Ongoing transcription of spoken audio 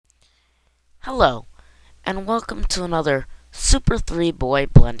Hello, and welcome to another Super3boy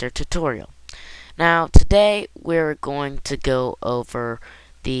Blender tutorial. Now, today we're going to go over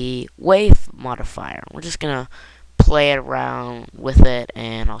the wave modifier. We're just going to play around with it,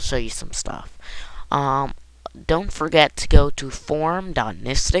 and I'll show you some stuff. Don't forget to go to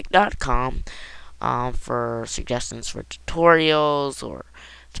forum.nistic.com for suggestions for tutorials, or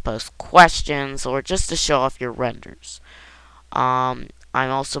to post questions, or just to show off your renders. I'm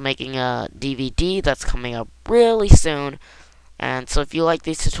also making a DVD that's coming up really soon, and so if you like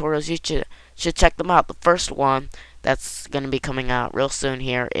these tutorials, you should check them out. The first one that's going to be coming out real soon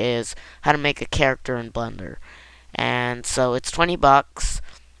here is how to make a character in Blender, and so it's 20 bucks.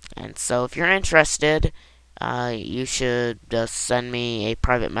 And so if you're interested, you should just send me a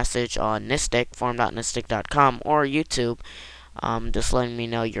private message on Nistic, forum.nistic.com, or YouTube, just letting me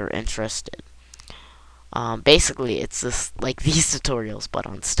know you're interested. Basically, it's just like these tutorials, but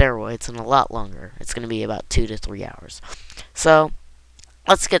on steroids and a lot longer. It's going to be about 2 to 3 hours. So,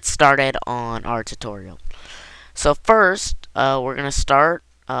 let's get started on our tutorial. So first, we're going to start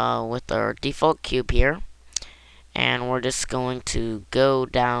with our default cube here. And we're just going to go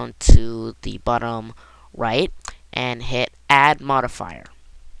down to the bottom right and hit Add Modifier.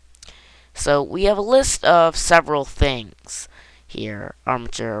 So we have a list of several things here: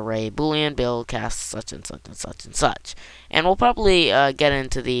 armature, array, boolean, build, cast, such and such and such and such. And we'll probably get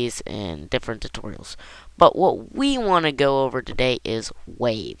into these in different tutorials. But what we want to go over today is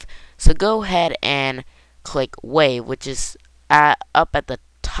wave. So go ahead and click wave, which is up at the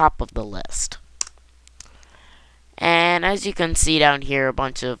top of the list. And as you can see down here, a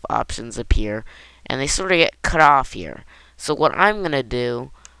bunch of options appear, and they sort of get cut off here. So what I'm going to do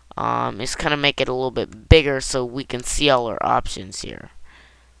is kind of make it a little bit bigger so we can see all our options here.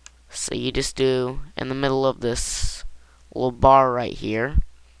 So you just do, in the middle of this little bar right here,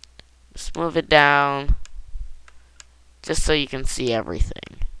 just move it down just so you can see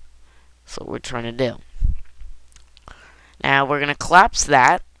everything. That's what we're trying to do. Now we're going to collapse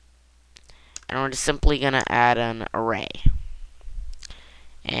that, and we're just simply going to add an array.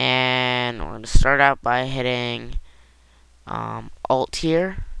 And we're going to start out by hitting Alt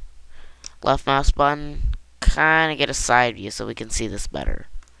here, left mouse button, kind of get a side view so we can see this better.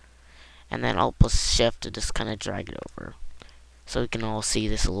 And then Alt plus Shift to just kind of drag it over so we can all see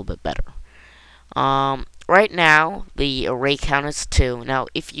this a little bit better. Right now, the array count is 2. Now,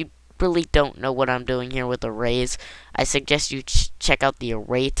 if you really don't know what I'm doing here with arrays, I suggest you check out the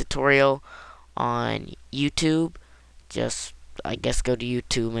array tutorial on YouTube. Just, I guess, go to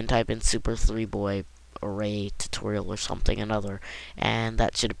YouTube and type in Super3boy array tutorial or something another, and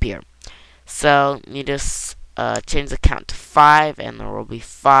that should appear. So you just change the count to 5, and there will be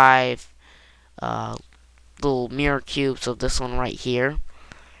 5 little mirror cubes of this one right here,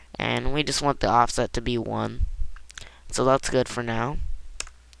 and we just want the offset to be 1. So that's good for now.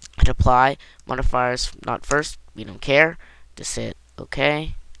 Hit apply. Modifiers not first, we don't care. Just hit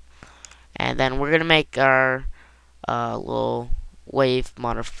OK. And then we're going to make our little wave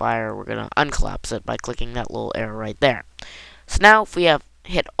modifier. We're going to uncollapse it by clicking that little arrow right there. So now if we have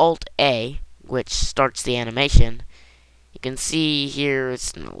hit Alt A, which starts the animation, you can see here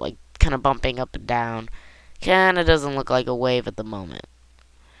it's like kind of bumping up and down. Kind of doesn't look like a wave at the moment.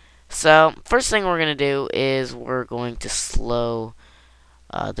 So first thing we're going to do is we're going to slow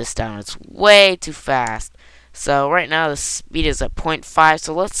this down. It's way too fast. So right now the speed is at 0.5,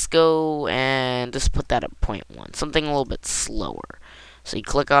 so let's go and just put that at 0.1, something a little bit slower. So you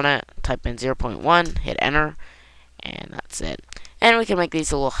click on it, type in 0.1, hit enter, and that's it. And we can make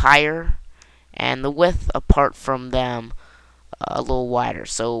these a little higher, and the width apart from them a little wider.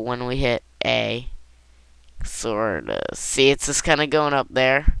 So when we hit A, sort of, see, it's just kind of going up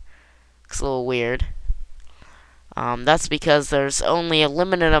there. Looks a little weird. That's because there's only a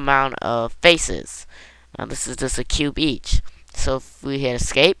limited amount of faces. Now this is just a cube each. So if we hit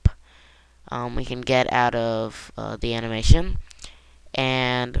escape, we can get out of the animation,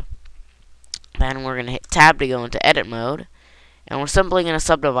 and then we're going to hit tab to go into edit mode, and we're simply going to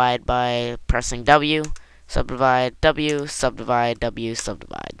subdivide by pressing W, subdivide, W, subdivide, W,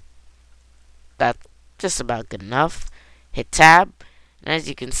 subdivide. That's just about good enough. Hit tab, and as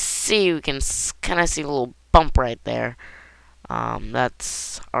you can see, we can kind of see a little bump right there.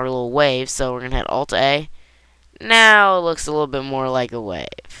 That's our little wave, so we're going to hit Alt A. Now it looks a little bit more like a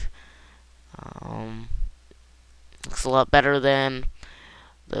wave. Looks a lot better than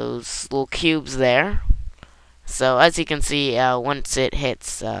those little cubes there. So as you can see, once it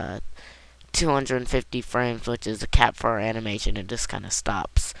hits 250 frames, which is the cap for our animation, it just kind of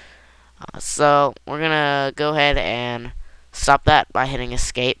stops. So we're going to go ahead and stop that by hitting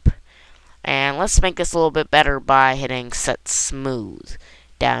escape. And let's make this a little bit better by hitting set smooth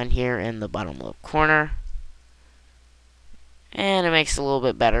down here in the bottom left corner. And it makes it a little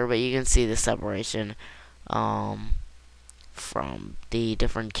bit better, but you can see the separation from the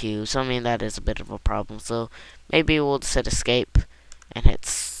different cubes. So, I mean, that is a bit of a problem. So maybe we'll just hit escape and hit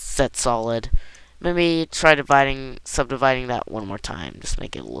set solid. Maybe try subdividing that one more time. Just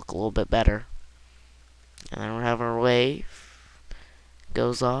make it look a little bit better. And then we'll have our wave.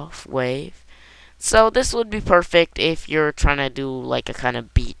 Goes off, wave. So this would be perfect if you're trying to do like a kind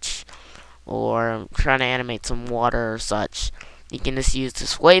of beach or trying to animate some water or such. You can just use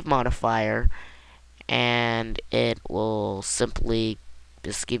this wave modifier and it will simply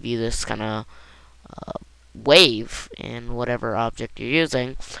just give you this kind of wave in whatever object you're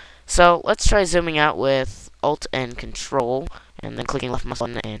using. So let's try zooming out with Alt and Control and then clicking left mouse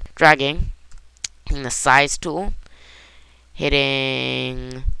button and dragging. Hitting the size tool,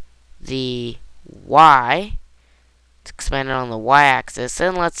 hitting the Y to expand it on the Y axis,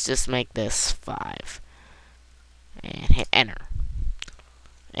 and let's just make this 5 and hit enter.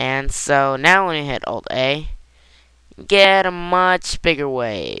 And so now when you hit Alt A, you get a much bigger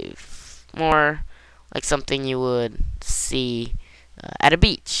wave, more like something you would see at a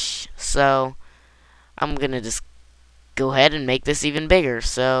beach. So I'm gonna just go ahead and make this even bigger.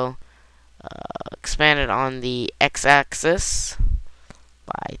 So expand it on the x-axis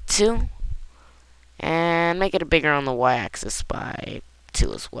by 2 and make it bigger on the y-axis by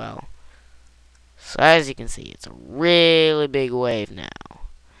 2 as well. So as you can see, it's a really big wave now.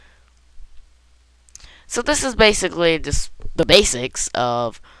 So this is basically just the basics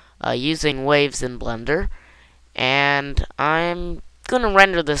of using waves in Blender, and I'm gonna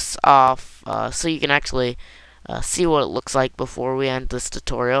render this off so you can actually see what it looks like before we end this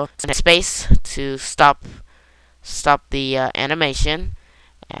tutorial. So space to stop the animation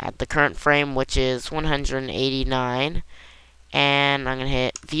at the current frame, which is 189, and I'm gonna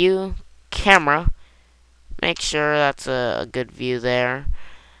hit view camera. Make sure that's a good view there.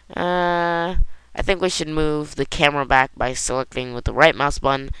 I think we should move the camera back by selecting with the right mouse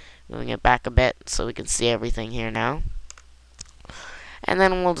button, moving it back a bit so we can see everything here now. And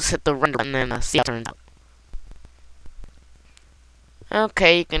then we'll just hit the render button and see how it turns out.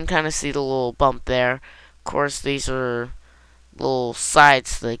 Okay, you can kind of see the little bump there. Of course, these are little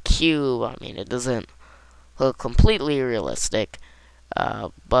sides to the cube. I mean, it doesn't look completely realistic,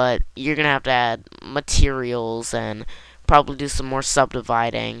 but you're going to have to add materials and probably do some more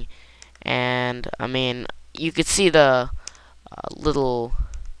subdividing. And, I mean, you could see the little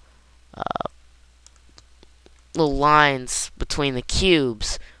lines between the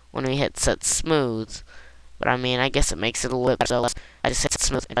cubes when we hit set smooth. But I mean, I guess it makes it a little bit better. So I just hit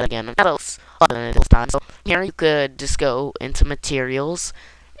smooth and again. So here you could just go into materials,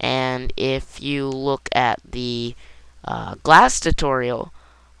 and if you look at the glass tutorial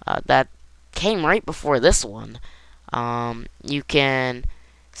that came right before this one, you can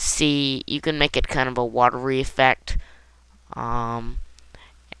see you can make it kind of a watery effect, and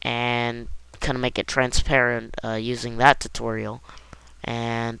kind of make it transparent using that tutorial.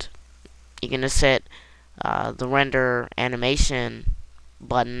 And you can just hit the render animation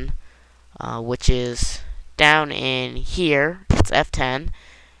button, which is down in here. It's F10,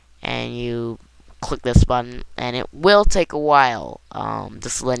 and you click this button, and it will take a while.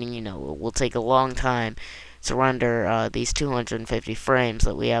 Just letting you know, it will take a long time to render these 250 frames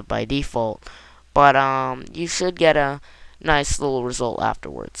that we have by default. But you should get a nice little result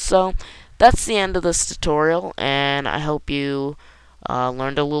afterwards. So that's the end of this tutorial, and I hope you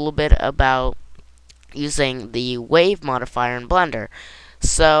learned a little bit about using the wave modifier in Blender.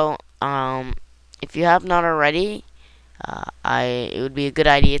 So if you have not already, it would be a good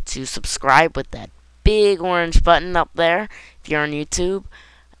idea to subscribe with that big orange button up there if you're on YouTube.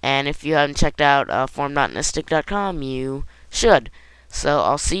 And if you haven't checked out form.nistic.com, you should. So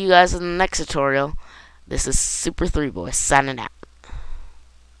I'll see you guys in the next tutorial. This is Super3boy's signing out.